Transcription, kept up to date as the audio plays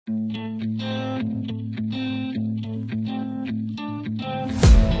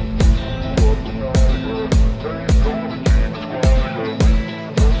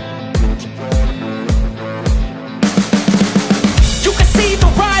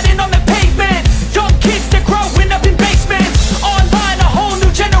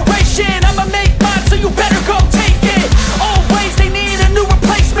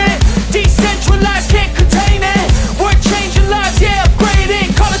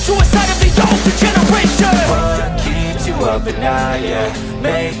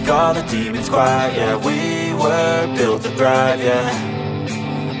all the demons quiet. Yeah, we were built to thrive, yeah.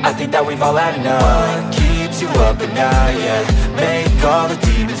 I think that we've all had enough. What keeps you up at night, yeah. Make all the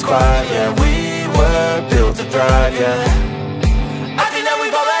demons quiet. Yeah, we were built to thrive, yeah. I think that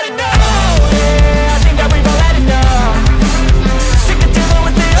we've all had enough. Oh, yeah, I think that we've all had enough. Sick of dealing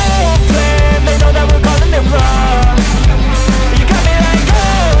with the old plan. They know that we're calling it wrong. You got me like,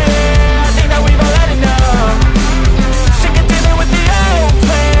 oh yeah, I think that we've all had enough. Sick of dealing with the old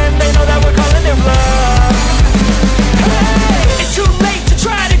plan. They know that we're calling it wrong. Hey, it's too late to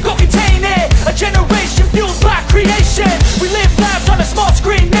try to go contain it. A generation fueled by creation. We live lives on a small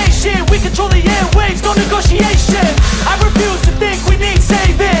screen nation. We control the airwaves, no negotiation. I refuse to think we need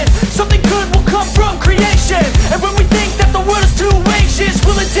saving. Something good will come from creation. And when we think that the world is too anxious,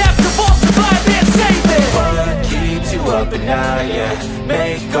 we'll adapt, evolve, survive and save it. What keeps you up at night, yeah.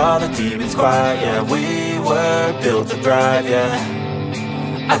 Make all the demons quiet, yeah. We were built to thrive, yeah.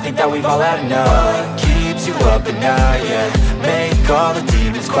 I think that we've all had enough. What keeps you up at night, yeah. Make all the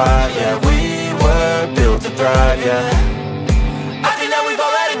demons quiet, yeah. We were built to thrive, yeah.